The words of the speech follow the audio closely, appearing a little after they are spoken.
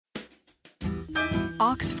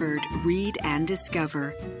Oxford Read and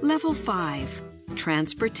Discover, Level 5,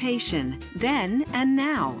 Transportation, Then and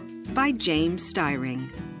Now, by James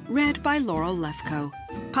Styring. Read by Laurel Lefko.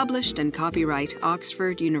 Published and copyright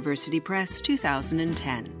Oxford University Press,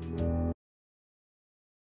 2010.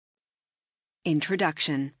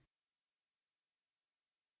 Introduction.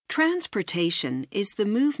 Transportation is the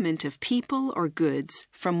movement of people or goods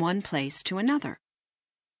from one place to another.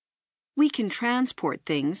 We can transport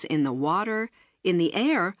things in the water, in the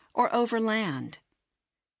air, or over land.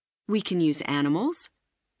 We can use animals,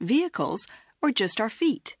 vehicles, or just our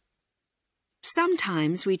feet.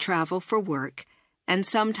 Sometimes we travel for work, and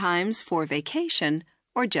sometimes for vacation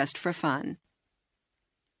or just for fun.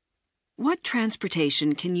 What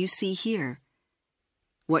transportation can you see here?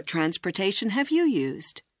 What transportation have you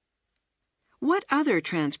used? What other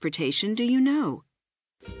transportation do you know?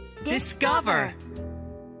 Discover!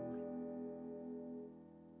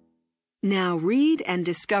 Now read and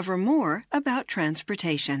discover more about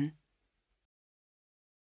transportation.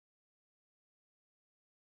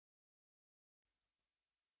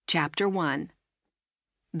 Chapter 1.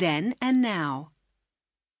 Then and Now.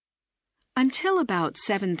 Until about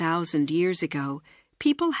 7,000 years ago,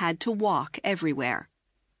 people had to walk everywhere.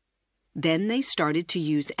 Then they started to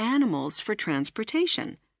use animals for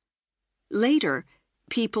transportation. Later,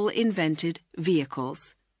 people invented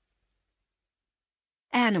vehicles.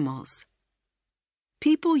 Animals.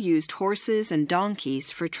 People used horses and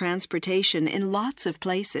donkeys for transportation in lots of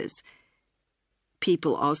places.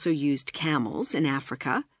 People also used camels in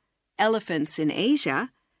Africa, elephants in Asia,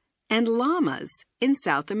 and llamas in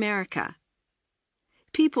South America.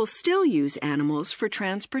 People still use animals for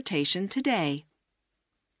transportation today.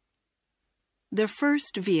 The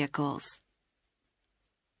first vehicles.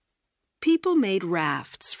 People made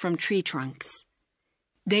rafts from tree trunks.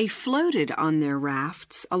 They floated on their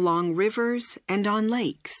rafts along rivers and on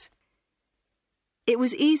lakes. It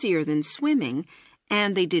was easier than swimming,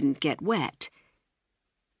 and they didn't get wet.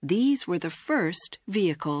 These were the first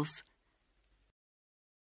vehicles.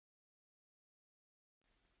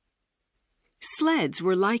 Sleds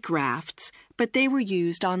were like rafts, but they were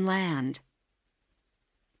used on land.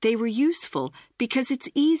 They were useful because it's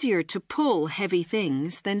easier to pull heavy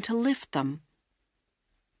things than to lift them.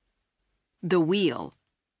 The wheel.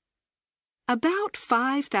 About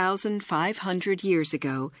 5,500 years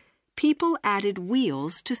ago, people added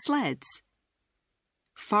wheels to sleds.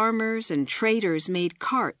 Farmers and traders made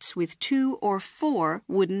carts with 2 or 4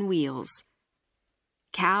 wooden wheels.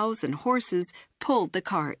 Cows and horses pulled the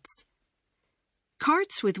carts.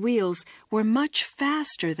 Carts with wheels were much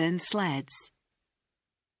faster than sleds.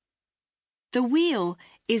 The wheel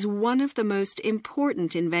is one of the most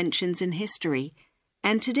important inventions in history,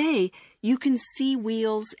 and today you can see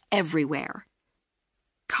wheels everywhere.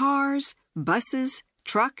 Cars, buses,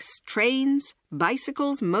 trucks, trains,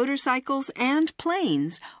 bicycles, motorcycles, and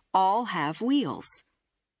planes all have wheels.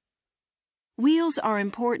 Wheels are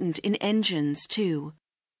important in engines, too.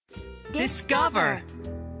 Discover!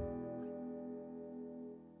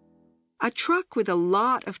 A truck with a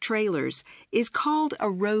lot of trailers is called a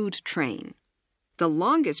road train. The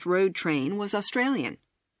longest road train was Australian.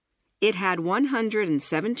 It had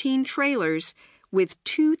 117 trailers with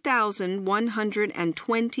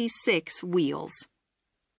 2,126 wheels.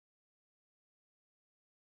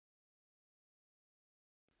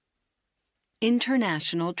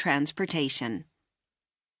 International transportation.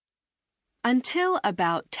 Until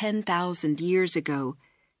about 10,000 years ago,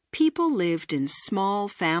 people lived in small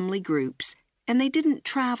family groups and they didn't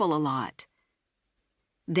travel a lot.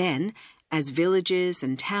 Then, as villages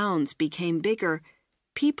and towns became bigger,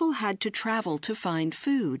 people had to travel to find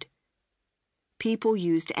food. People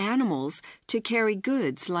used animals to carry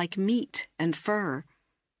goods like meat and fur.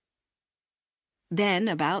 Then,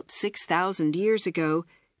 about 6,000 years ago,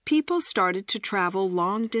 people started to travel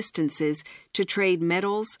long distances to trade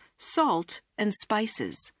metals, salt, and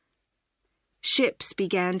spices. Ships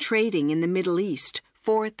began trading in the Middle East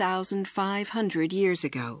 4,500 years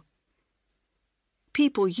ago.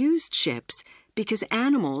 People used ships because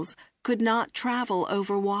animals could not travel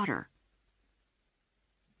over water.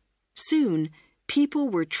 Soon, people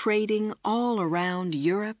were trading all around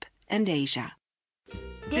Europe and Asia.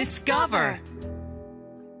 Discover!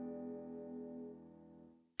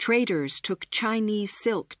 Traders took Chinese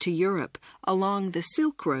silk to Europe along the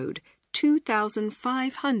Silk Road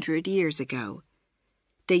 2,500 years ago.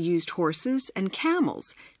 They used horses and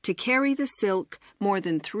camels to carry the silk more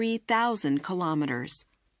than 3,000 kilometers.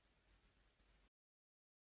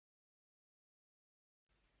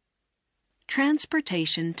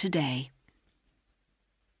 Transportation today.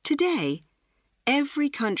 Today, Every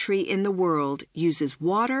country in the world uses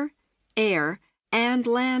water, air, and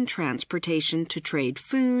land transportation to trade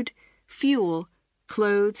food, fuel,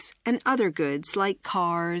 clothes, and other goods like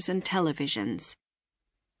cars and televisions.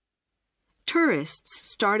 Tourists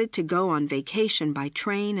started to go on vacation by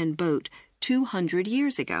train and boat 200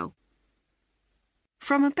 years ago.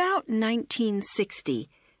 From about 1960,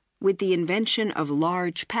 with the invention of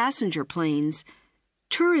large passenger planes,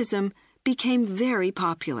 tourism became very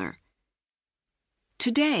popular.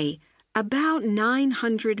 Today, about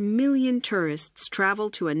 900 million tourists travel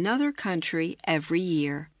to another country every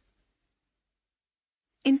year.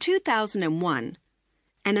 In 2001,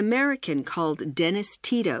 an American called Dennis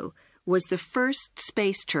Tito was the first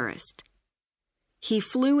space tourist. He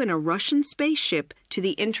flew in a Russian spaceship to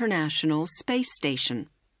the International Space Station.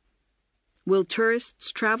 Will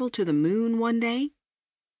tourists travel to the moon one day?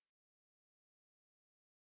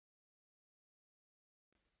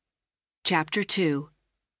 Chapter 2.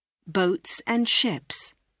 Boats and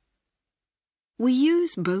Ships. We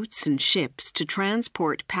use boats and ships to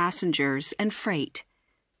transport passengers and freight.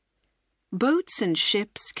 Boats and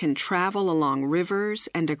ships can travel along rivers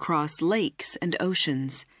and across lakes and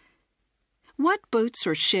oceans. What boats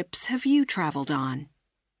or ships have you traveled on?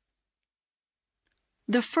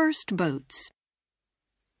 The first boats.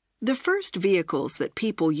 The first vehicles that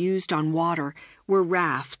people used on water were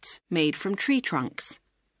rafts made from tree trunks.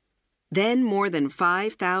 Then, more than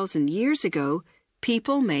 5,000 years ago,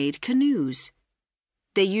 people made canoes.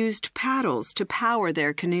 They used paddles to power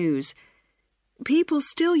their canoes. People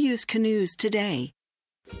still use canoes today.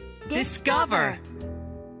 Discover.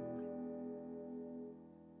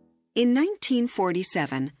 In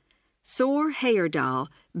 1947, Thor Heyerdahl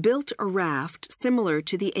built a raft similar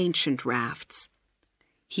to the ancient rafts.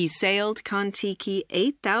 He sailed Kon-Tiki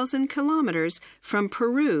 8,000 kilometers from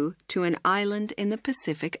Peru to an island in the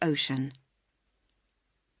Pacific Ocean.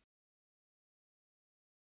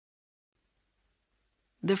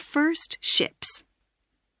 The first ships.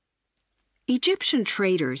 Egyptian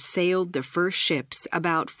traders sailed the first ships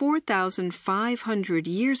about 4,500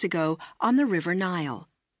 years ago on the River Nile.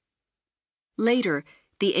 Later,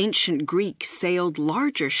 the ancient Greeks sailed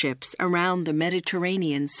larger ships around the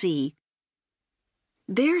Mediterranean Sea.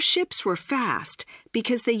 Their ships were fast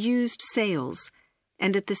because they used sails,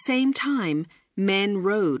 and at the same time, men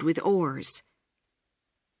rowed with oars.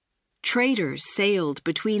 Traders sailed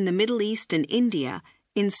between the Middle East and India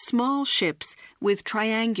in small ships with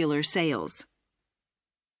triangular sails.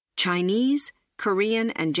 Chinese, Korean,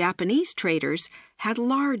 and Japanese traders had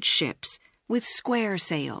large ships with square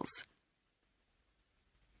sails.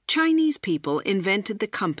 Chinese people invented the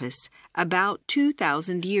compass about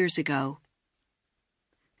 2,000 years ago.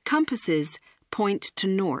 Compasses point to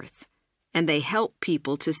north, and they help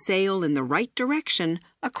people to sail in the right direction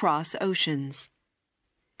across oceans.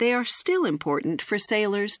 They are still important for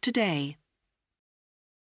sailors today.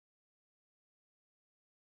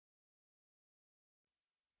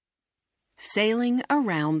 Sailing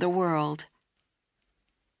around the world.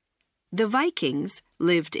 The Vikings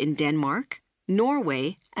lived in Denmark,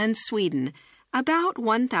 Norway, and Sweden about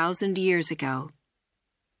 1,000 years ago.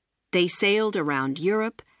 They sailed around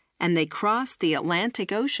Europe and they crossed the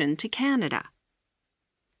Atlantic Ocean to Canada.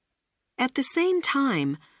 At the same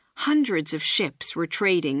time, hundreds of ships were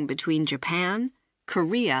trading between Japan,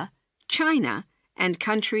 Korea, China, and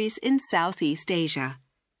countries in Southeast Asia.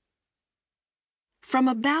 From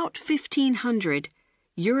about 1500,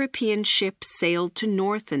 European ships sailed to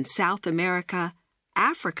North and South America,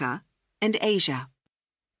 Africa, and Asia.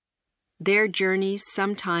 Their journeys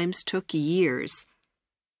sometimes took years.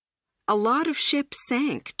 A lot of ships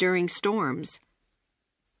sank during storms.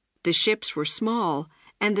 The ships were small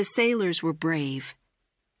and the sailors were brave.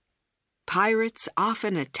 Pirates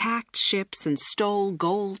often attacked ships and stole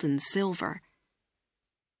gold and silver.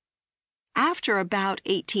 After about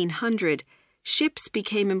 1800, ships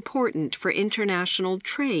became important for international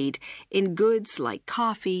trade in goods like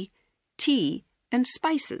coffee, tea, and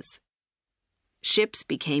spices. Ships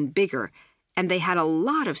became bigger, and they had a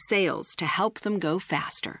lot of sails to help them go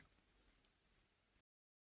faster.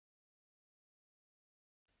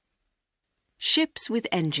 Ships with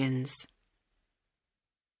engines.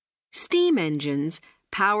 Steam engines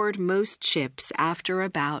powered most ships after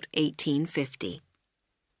about 1850.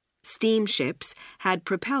 Steamships had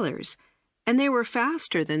propellers, and they were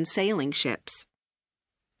faster than sailing ships.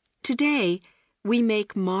 Today, we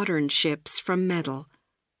make modern ships from metal,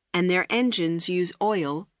 and their engines use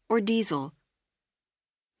oil or diesel.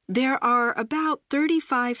 There are about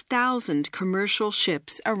 35,000 commercial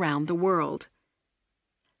ships around the world.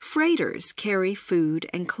 Freighters carry food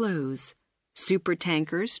and clothes.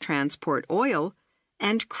 Supertankers transport oil,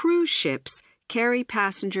 and cruise ships carry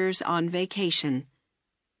passengers on vacation.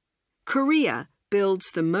 Korea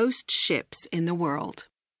builds the most ships in the world.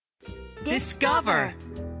 Discover.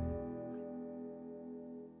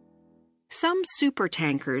 Some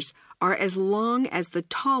supertankers are as long as the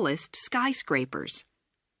tallest skyscrapers.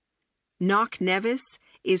 Knock Nevis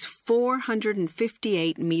is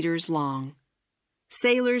 458 meters long.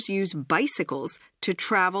 Sailors use bicycles to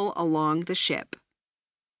travel along the ship.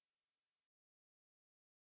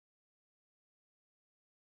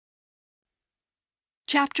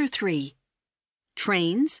 Chapter 3.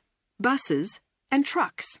 Trains, Buses, and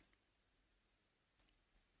Trucks.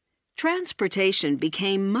 Transportation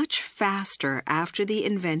became much faster after the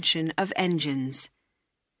invention of engines.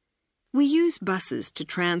 We use buses to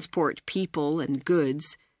transport people and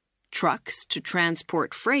goods, trucks to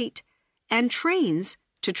transport freight, and trains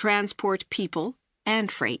to transport people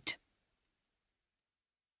and freight.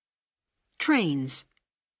 Trains.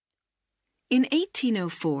 In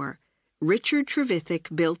 1804, Richard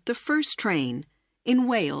Trevithick built the first train in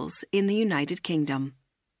Wales in the United Kingdom.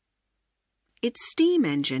 Its steam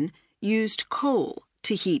engine used coal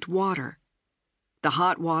to heat water. The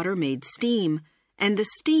hot water made steam, and the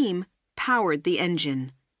steam powered the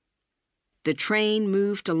engine. The train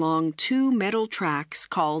moved along two metal tracks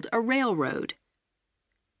called a railroad.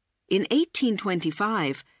 In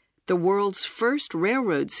 1825, the world's first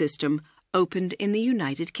railroad system opened in the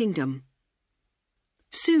United Kingdom.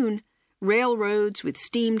 Soon, railroads with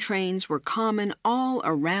steam trains were common all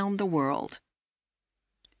around the world.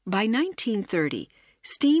 By 1930,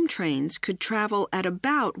 steam trains could travel at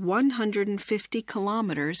about 150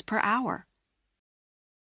 kilometers per hour.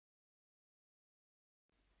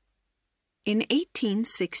 In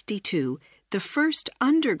 1862, the first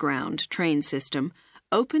underground train system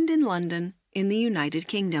opened in London in the United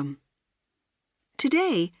Kingdom.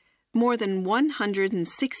 Today, more than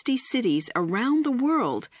 160 cities around the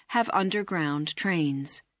world have underground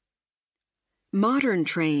trains. Modern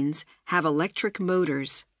trains have electric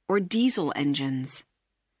motors or diesel engines.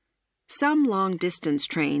 Some long-distance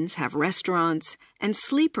trains have restaurants and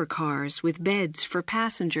sleeper cars with beds for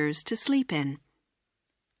passengers to sleep in.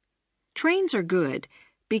 Trains are good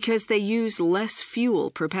because they use less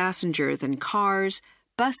fuel per passenger than cars,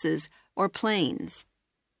 buses, or planes.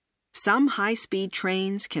 Some high-speed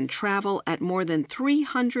trains can travel at more than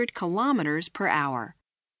 300 kilometers per hour.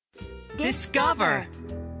 Discover.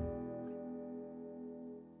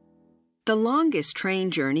 The longest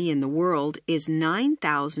train journey in the world is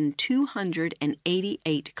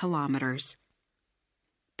 9,288 kilometers.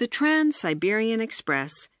 The Trans-Siberian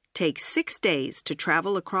Express takes 6 days to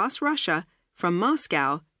travel across Russia from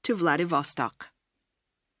Moscow to Vladivostok.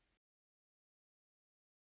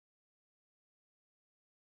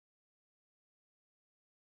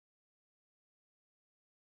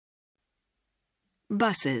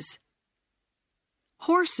 Buses.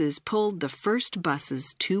 Horses pulled the first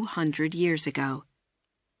buses 200 years ago.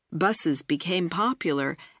 Buses became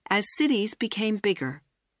popular as cities became bigger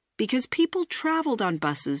because people traveled on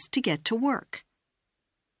buses to get to work.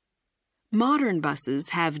 Modern buses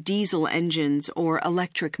have diesel engines or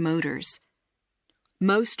electric motors.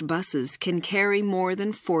 Most buses can carry more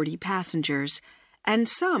than 40 passengers, and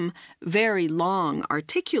some very long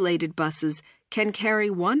articulated buses can carry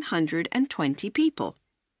 120 people.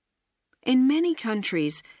 In many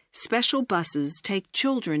countries, special buses take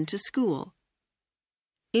children to school.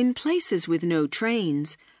 In places with no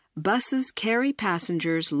trains, buses carry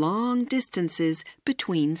passengers long distances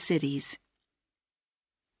between cities.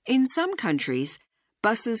 In some countries,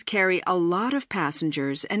 buses carry a lot of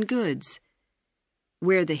passengers and goods.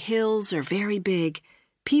 Where the hills are very big,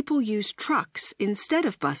 people use trucks instead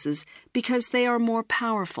of buses because they are more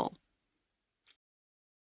powerful.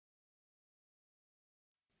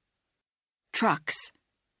 Trucks.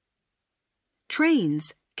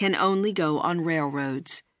 Trains can only go on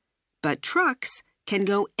railroads, but trucks can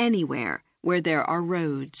go anywhere where there are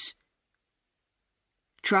roads.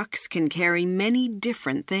 Trucks can carry many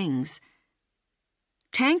different things.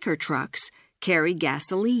 Tanker trucks carry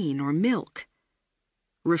gasoline or milk.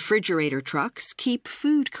 Refrigerator trucks keep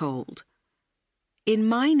food cold. In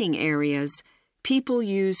mining areas, people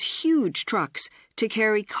use huge trucks to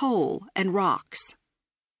carry coal and rocks.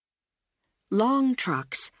 Long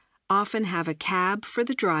trucks often have a cab for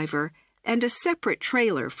the driver and a separate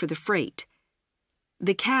trailer for the freight.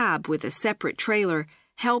 The cab with a separate trailer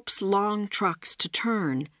helps long trucks to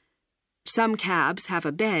turn. Some cabs have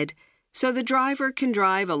a bed, so the driver can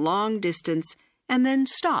drive a long distance and then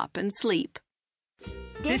stop and sleep.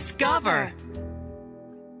 Discover.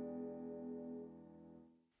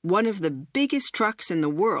 One of the biggest trucks in the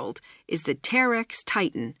world is the Terex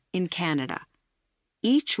Titan in Canada.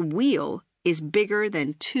 Each wheel is bigger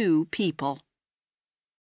than 2 people.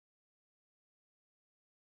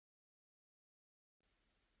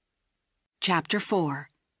 Chapter 4.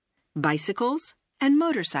 Bicycles and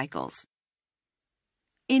Motorcycles.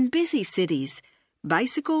 In busy cities,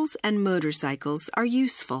 bicycles and motorcycles are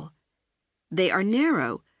useful. They are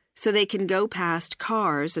narrow, so they can go past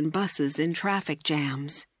cars and buses in traffic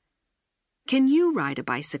jams. Can you ride a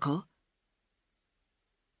bicycle?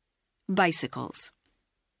 Bicycles.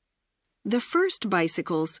 The first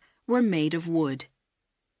bicycles were made of wood.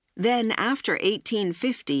 Then, after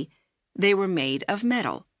 1850, they were made of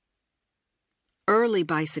metal. Early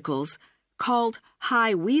bicycles, called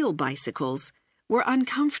high-wheel bicycles, were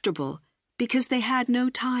uncomfortable because they had no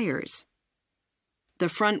tires. The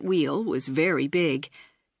front wheel was very big,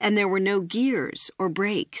 and there were no gears or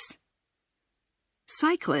brakes.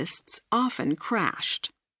 Cyclists often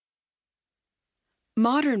crashed.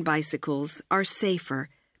 Modern bicycles are safer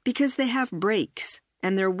because they have brakes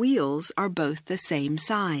and their wheels are both the same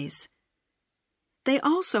size. They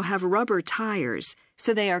also have rubber tires,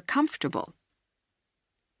 so they are comfortable.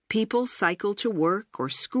 People cycle to work or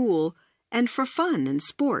school and for fun and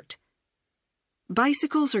sport.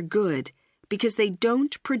 Bicycles are good because they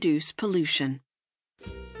don't produce pollution.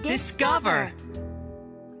 Discover.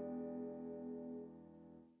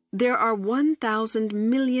 There are 1,000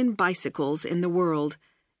 million bicycles in the world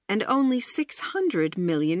and only 600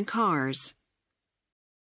 million cars.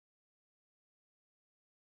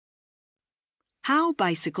 How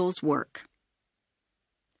bicycles work.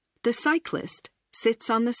 The cyclist sits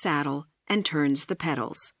on the saddle and turns the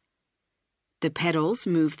pedals. The pedals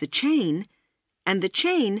move the chain, and the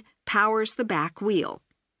chain powers the back wheel.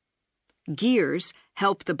 Gears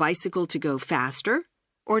help the bicycle to go faster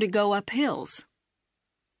or to go up hills.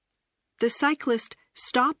 The cyclist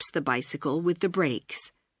stops the bicycle with the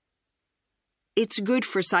brakes. It's good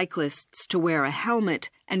for cyclists to wear a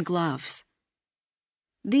helmet and gloves.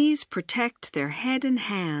 These protect their head and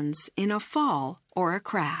hands in a fall or a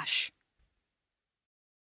crash.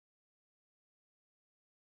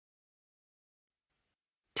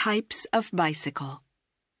 Types of bicycle.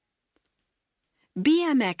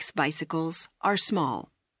 BMX bicycles are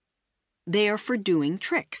small. They are for doing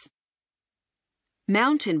tricks.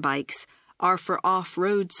 Mountain bikes are for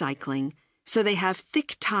off-road cycling, so they have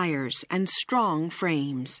thick tires and strong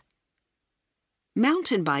frames.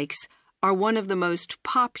 Mountain bikes are one of the most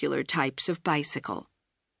popular types of bicycle.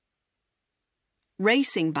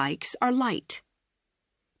 Racing bikes are light.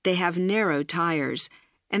 They have narrow tires,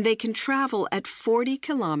 and they can travel at 40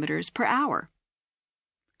 kilometers per hour.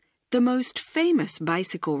 The most famous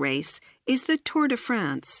bicycle race is the Tour de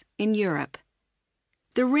France in Europe.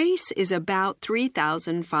 The race is about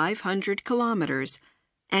 3,500 kilometers,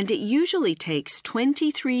 and it usually takes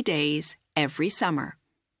 23 days every summer.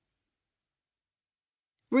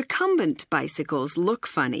 Recumbent bicycles look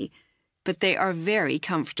funny, but they are very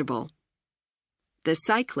comfortable. The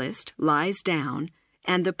cyclist lies down,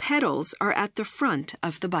 and the pedals are at the front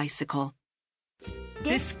of the bicycle.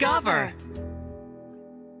 Discover.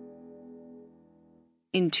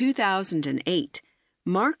 In 2008,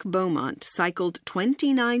 Mark Beaumont cycled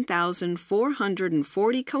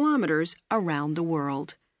 29,440 kilometers around the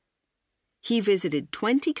world. He visited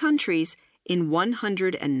 20 countries in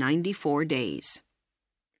 194 days.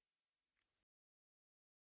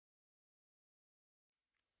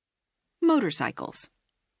 Motorcycles.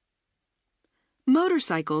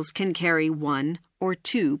 Motorcycles can carry 1 or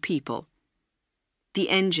 2 people. The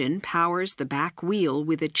engine powers the back wheel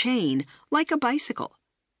with a chain, like a bicycle.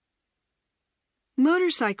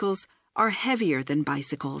 Motorcycles are heavier than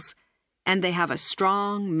bicycles, and they have a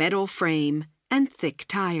strong metal frame and thick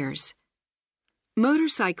tires.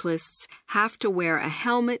 Motorcyclists have to wear a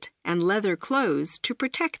helmet and leather clothes to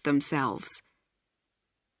protect themselves.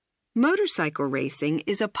 Motorcycle racing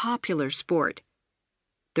is a popular sport.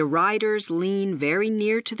 The riders lean very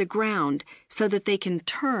near to the ground so that they can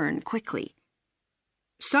turn quickly.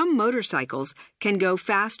 Some motorcycles can go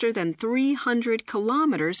faster than 300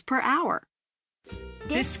 kilometers per hour.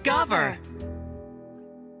 Discover.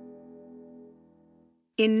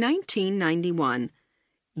 In 1991,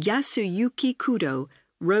 Yasuyuki Kudo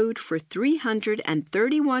rode for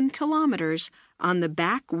 331 kilometers on the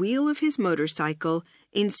back wheel of his motorcycle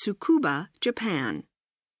in Tsukuba, Japan.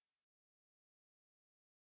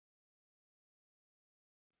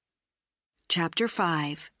 Chapter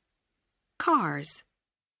 5. Cars.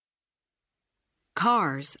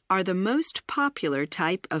 Cars are the most popular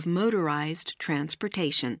type of motorized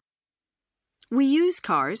transportation. We use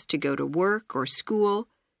cars to go to work or school,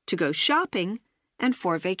 to go shopping, and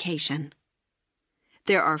for vacation.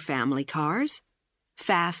 There are family cars,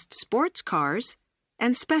 fast sports cars,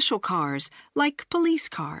 and special cars like police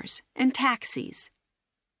cars and taxis.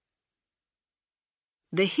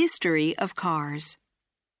 The history of cars.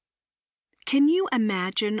 Can you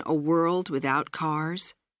imagine a world without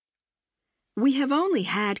cars? We have only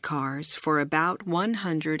had cars for about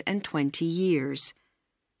 120 years.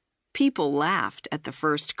 People laughed at the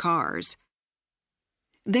first cars.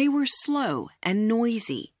 They were slow and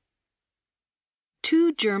noisy.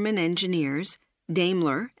 Two German engineers,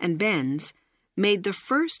 Daimler and Benz, made the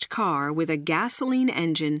first car with a gasoline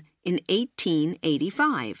engine in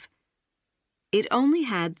 1885. It only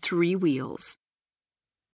had 3 wheels.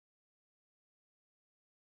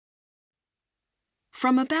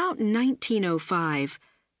 From about 1905,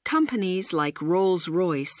 companies like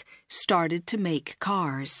Rolls-Royce started to make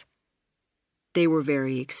cars. They were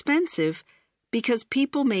very expensive because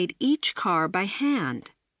people made each car by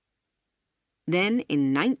hand. Then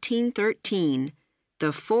in 1913,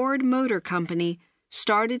 the Ford Motor Company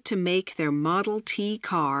started to make their Model T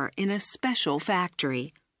car in a special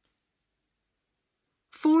factory.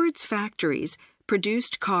 Ford's factories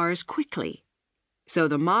produced cars quickly, so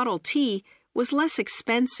the Model T was less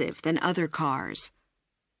expensive than other cars.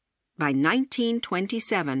 By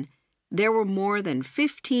 1927, there were more than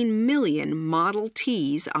 15 million Model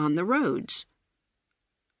Ts on the roads.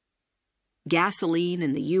 Gasoline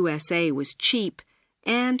in the USA was cheap,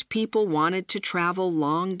 and people wanted to travel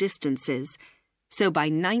long distances, so by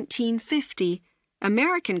 1950,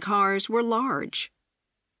 American cars were large.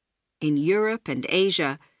 In Europe and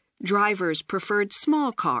Asia, drivers preferred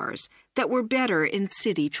small cars that were better in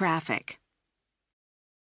city traffic.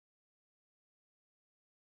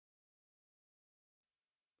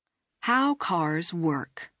 How cars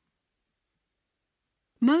work.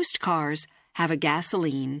 Most cars have a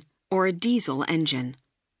gasoline or a diesel engine.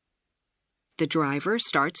 The driver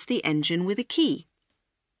starts the engine with a key.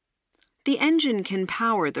 The engine can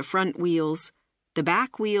power the front wheels, the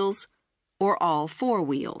back wheels, or all 4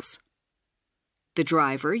 wheels. The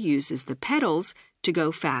driver uses the pedals to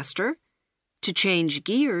go faster, to change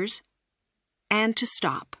gears, and to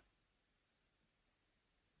stop.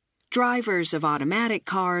 Drivers of automatic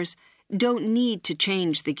cars don't need to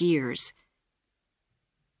change the gears.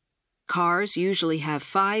 Cars usually have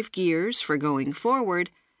 5 gears for going forward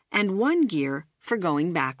and 1 gear for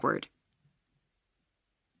going backward.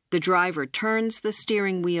 The driver turns the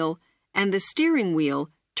steering wheel, and the steering wheel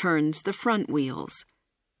turns the front wheels.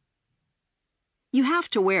 You have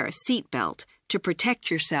to wear a seatbelt to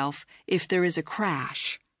protect yourself if there is a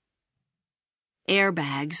crash.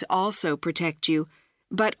 Airbags also protect you,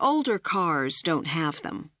 but older cars don't have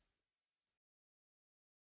them.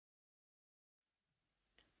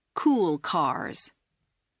 Cool cars.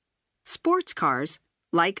 Sports cars,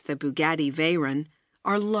 like the Bugatti Veyron,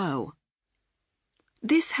 are low.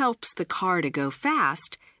 This helps the car to go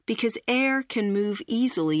fast because air can move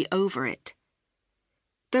easily over it.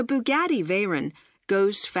 The Bugatti Veyron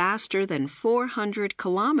goes faster than 400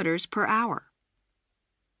 kilometers per hour.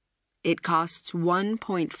 It costs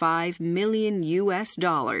 $1.5 million,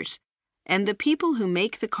 and the people who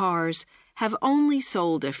make the cars have only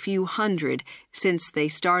sold a few hundred since they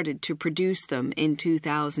started to produce them in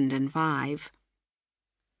 2005.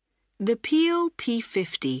 The Peel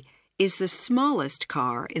P50 is the smallest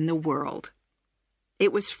car in the world.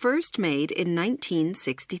 It was first made in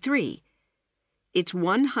 1963. It's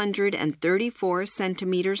 134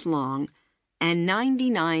 centimeters long and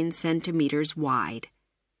 99 centimeters wide.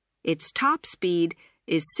 Its top speed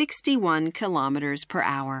is 61 kilometers per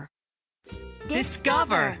hour.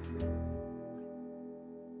 Discover.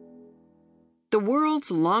 The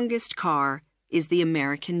world's longest car is the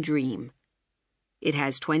American Dream. It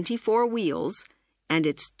has 24 wheels, and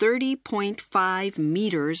it's 30.5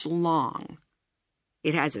 meters long.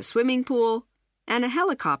 It has a swimming pool, and a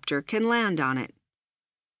helicopter can land on it.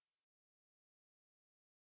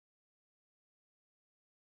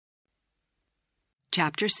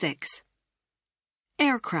 Chapter 6.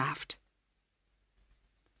 Aircraft.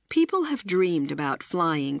 People have dreamed about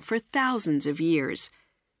flying for thousands of years,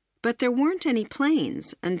 but there weren't any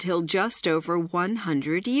planes until just over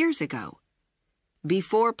 100 years ago.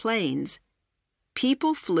 Before planes,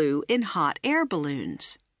 people flew in hot air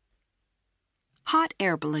balloons. Hot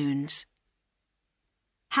air balloons.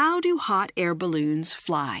 How do hot air balloons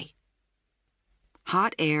fly?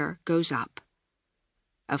 Hot air goes up.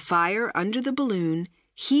 A fire under the balloon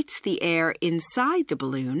heats the air inside the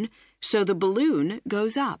balloon, so the balloon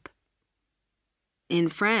goes up. In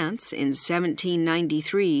France, in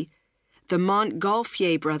 1793, the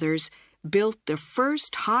Montgolfier brothers built the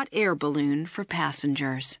first hot air balloon for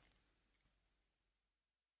passengers.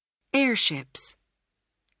 Airships.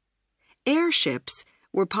 Airships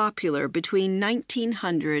were popular between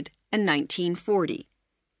 1900 and 1940,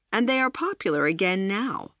 and they are popular again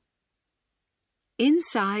now.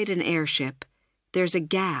 Inside an airship, there's a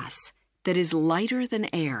gas that is lighter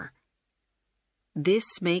than air.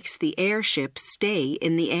 This makes the airship stay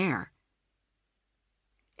in the air.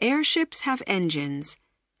 Airships have engines,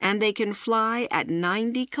 and they can fly at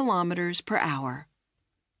 90 kilometers per hour.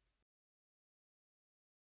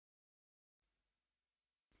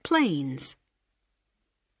 Planes.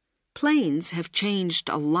 Planes have changed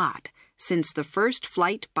a lot since the first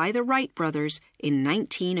flight by the Wright brothers in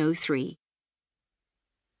 1903.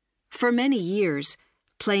 For many years,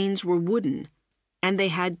 planes were wooden, and they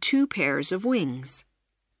had 2 pairs of wings.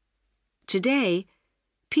 Today,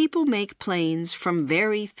 people make planes from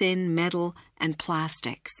very thin metal and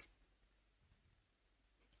plastics.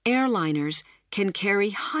 Airliners can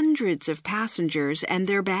carry hundreds of passengers and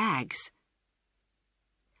their bags.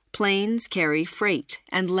 Planes carry freight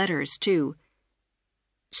and letters, too.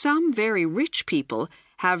 Some very rich people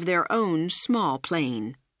have their own small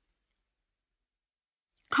plane.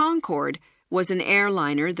 Concorde was an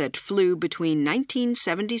airliner that flew between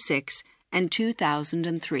 1976 and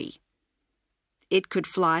 2003. It could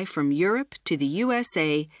fly from Europe to the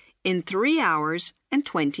USA in 3 hours and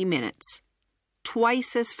 20 minutes,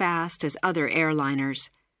 twice as fast as other airliners.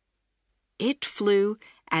 It flew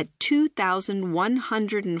at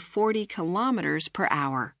 2,140 kilometers per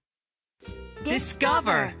hour.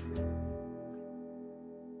 Discover!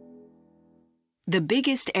 The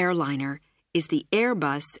biggest airliner is the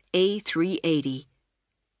Airbus A380.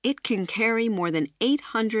 It can carry more than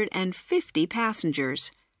 850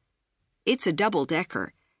 passengers. It's a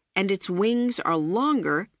double-decker, and its wings are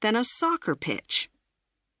longer than a soccer pitch.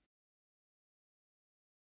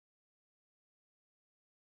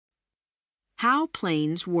 How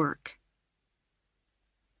planes work.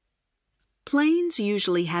 Planes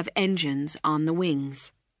usually have engines on the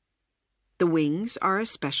wings. The wings are a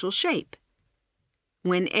special shape.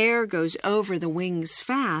 When air goes over the wings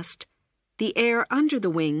fast, the air under the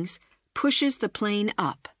wings pushes the plane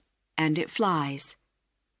up, and it flies.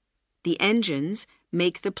 The engines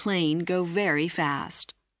make the plane go very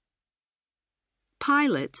fast.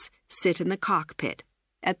 Pilots sit in the cockpit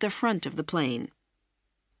at the front of the plane.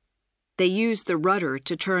 They use the rudder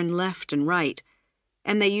to turn left and right,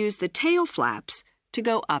 and they use the tail flaps to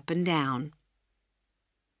go up and down.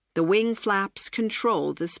 The wing flaps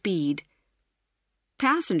control the speed.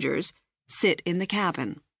 Passengers sit in the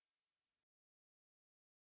cabin.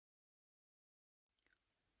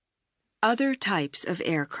 Other types of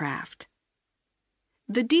aircraft.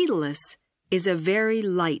 The Daedalus is a very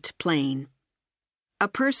light plane. A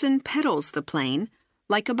person pedals the plane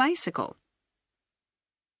like a bicycle.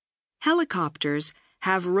 Helicopters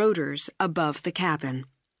have rotors above the cabin.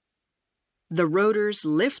 The rotors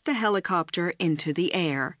lift the helicopter into the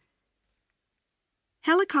air.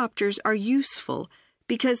 Helicopters are useful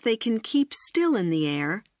because they can keep still in the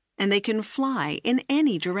air and they can fly in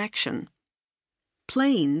any direction.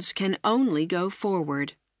 Planes can only go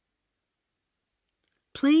forward.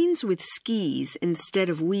 Planes with skis instead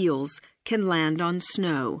of wheels can land on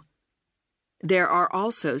snow. There are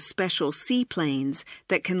also special seaplanes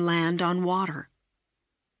that can land on water.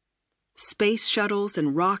 Space shuttles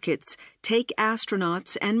and rockets take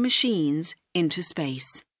astronauts and machines into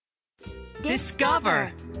space.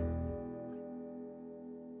 Discover!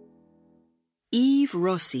 Yves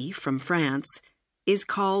Rossi from France is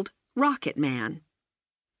called Rocket Man.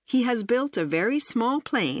 He has built a very small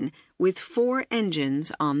plane with 4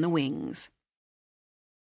 engines on the wings.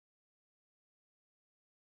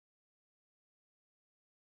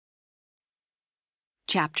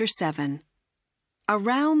 Chapter 7.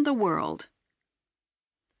 Around the World.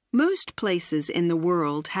 Most places in the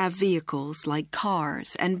world have vehicles like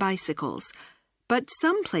cars and bicycles, but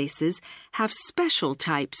some places have special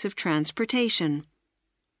types of transportation.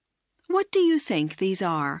 What do you think these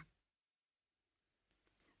are?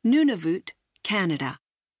 Nunavut, Canada.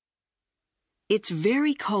 It's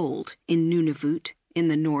very cold in Nunavut in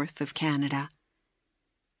the north of Canada.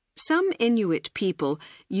 Some Inuit people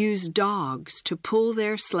use dogs to pull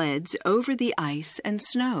their sleds over the ice and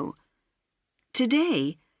snow.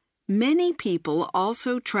 Today, many people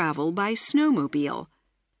also travel by snowmobile,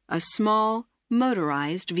 a small,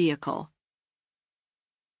 motorized vehicle.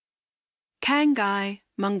 Cangai,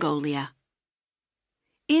 Mongolia.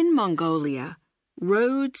 In Mongolia,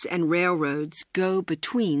 roads and railroads go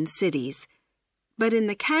between cities, but in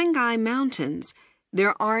the Cangai Mountains,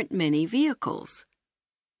 there aren't many vehicles.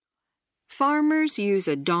 Farmers use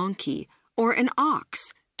a donkey or an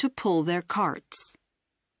ox to pull their carts.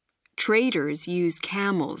 Traders use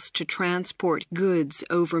camels to transport goods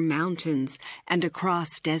over mountains and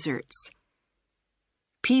across deserts.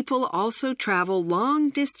 People also travel long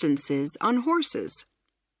distances on horses.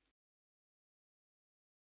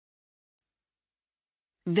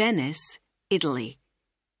 Venice, Italy.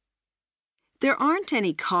 There aren't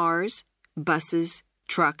any cars, buses,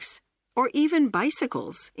 trucks, or even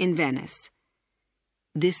bicycles in Venice.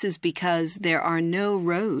 This is because there are no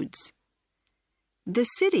roads. The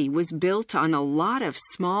city was built on a lot of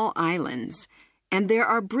small islands, and there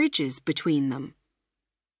are bridges between them.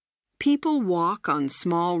 People walk on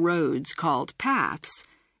small roads called paths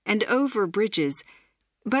and over bridges,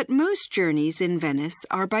 but most journeys in Venice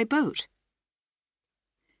are by boat.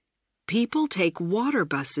 People take water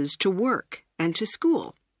buses to work and to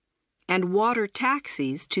school, and water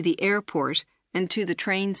taxis to the airport and to the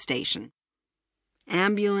train station.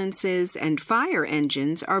 Ambulances and fire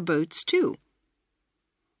engines are boats too.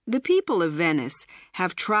 The people of Venice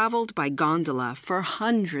have traveled by gondola for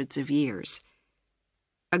hundreds of years.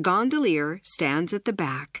 A gondolier stands at the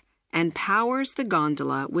back and powers the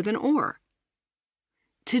gondola with an oar.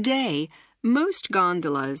 Today, most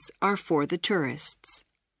gondolas are for the tourists.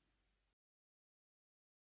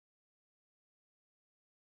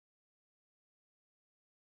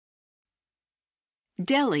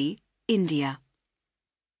 Delhi, India.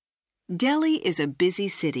 Delhi is a busy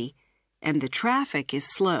city, and the traffic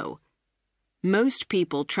is slow. Most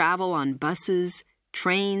people travel on buses,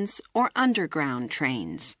 trains, or underground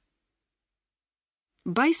trains.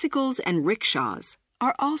 Bicycles and rickshaws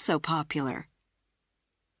are also popular.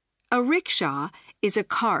 A rickshaw is a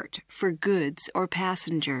cart for goods or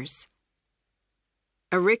passengers.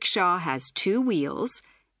 A rickshaw has 2 wheels,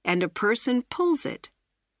 and a person pulls it.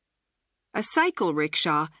 A cycle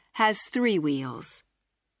rickshaw has 3 wheels.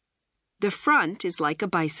 The front is like a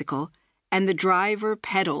bicycle, and the driver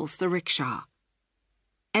pedals the rickshaw.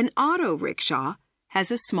 An auto rickshaw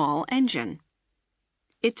has a small engine.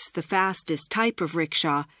 It's the fastest type of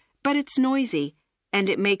rickshaw, but it's noisy, and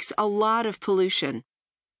it makes a lot of pollution.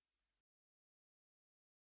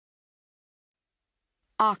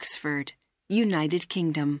 Oxford, United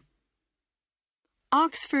Kingdom.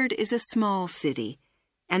 Oxford is a small city,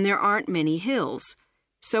 and there aren't many hills,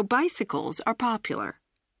 so bicycles are popular.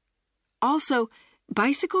 Also,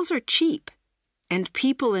 bicycles are cheap, and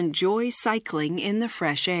people enjoy cycling in the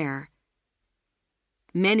fresh air.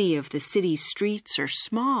 Many of the city's streets are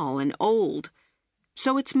small and old,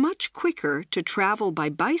 so it's much quicker to travel by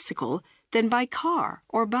bicycle than by car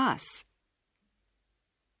or bus.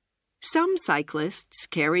 Some cyclists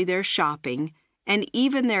carry their shopping and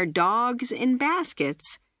even their dogs in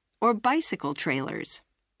baskets or bicycle trailers.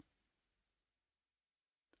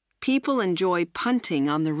 People enjoy punting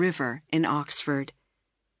on the river in Oxford.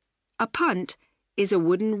 A punt is a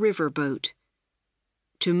wooden river boat.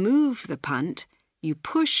 To move the punt, you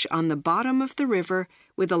push on the bottom of the river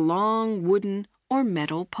with a long wooden or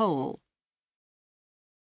metal pole.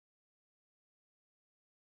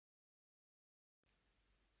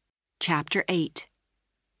 Chapter 8.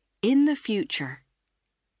 In the Future.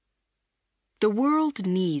 The world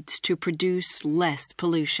needs to produce less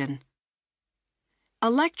pollution.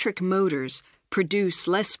 Electric motors produce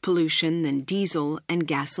less pollution than diesel and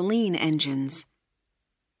gasoline engines.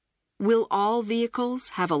 Will all vehicles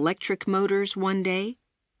have electric motors one day?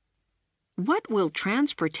 What will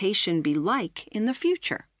transportation be like in the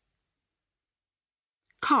future?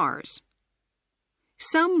 Cars.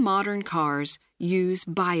 Some modern cars use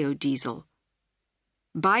biodiesel.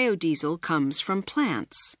 Biodiesel comes from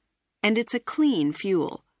plants, and it's a clean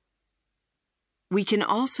fuel. We can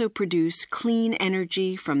also produce clean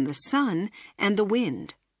energy from the sun and the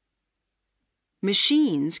wind.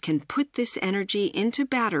 Machines can put this energy into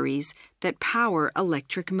batteries that power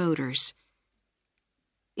electric motors.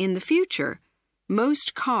 In the future,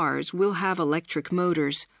 most cars will have electric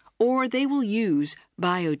motors, or they will use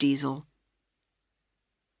biodiesel.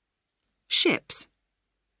 Ships.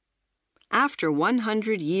 After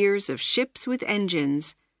 100 years of ships with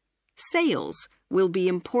engines, sails will be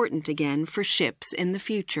important again for ships in the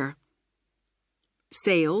future.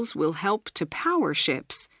 Sails will help to power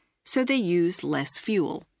ships, so they use less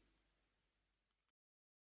fuel.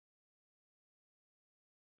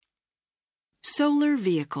 Solar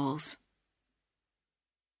vehicles.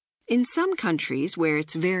 In some countries where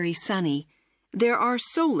it's very sunny, there are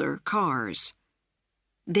solar cars.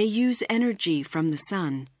 They use energy from the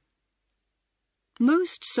sun.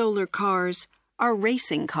 Most solar cars are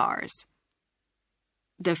racing cars.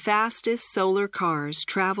 The fastest solar cars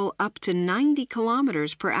travel up to 90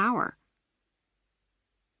 kilometers per hour.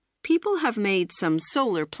 People have made some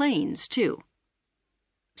solar planes, too.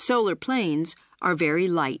 Solar planes are very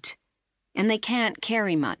light, and they can't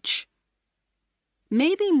carry much.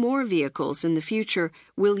 Maybe more vehicles in the future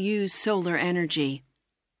will use solar energy.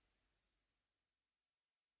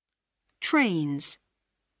 Trains.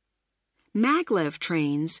 Maglev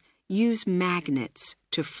trains use magnets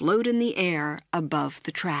to float in the air above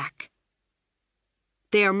the track.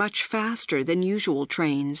 They are much faster than usual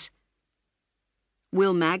trains.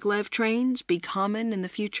 Will maglev trains be common in the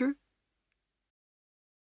future?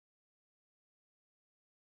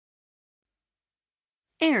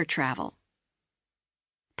 Air travel.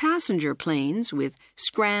 Passenger planes with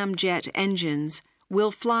scramjet engines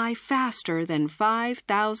will fly faster than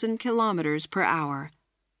 5,000 kilometers per hour.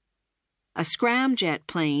 A scramjet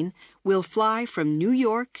plane will fly from New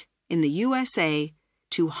York in the USA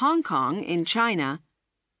to Hong Kong in China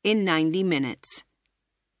in 90 minutes.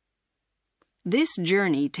 This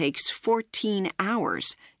journey takes 14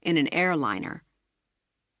 hours in an airliner.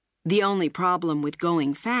 The only problem with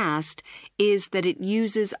going fast is that it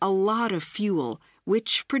uses a lot of fuel,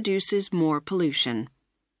 which produces more pollution.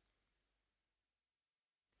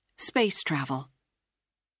 Space travel.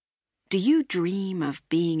 Do you dream of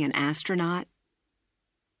being an astronaut?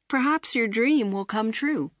 Perhaps your dream will come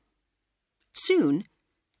true. Soon,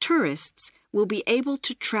 tourists will be able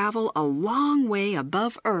to travel a long way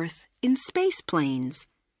above Earth in space planes.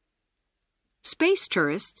 Space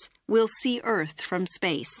tourists will see Earth from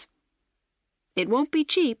space. It won't be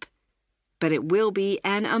cheap, but it will be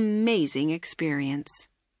an amazing experience.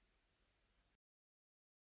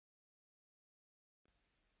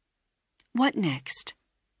 What next?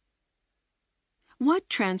 What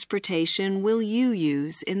transportation will you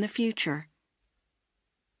use in the future?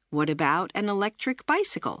 What about an electric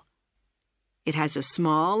bicycle? It has a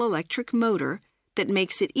small electric motor that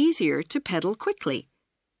makes it easier to pedal quickly.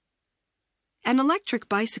 An electric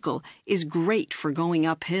bicycle is great for going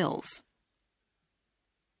up hills.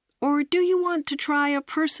 Or do you want to try a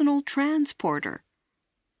personal transporter?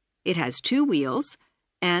 It has 2 wheels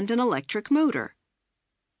and an electric motor.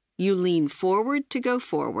 You lean forward to go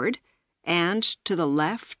forward and to the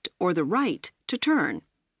left or the right to turn.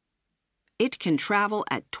 It can travel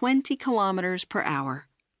at 20 kilometers per hour.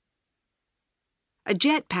 A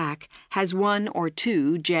jetpack has 1 or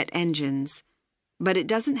 2 jet engines, but it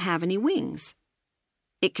doesn't have any wings.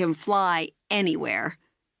 It can fly anywhere.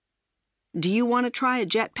 Do you want to try a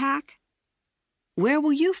jetpack? Where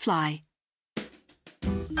will you fly?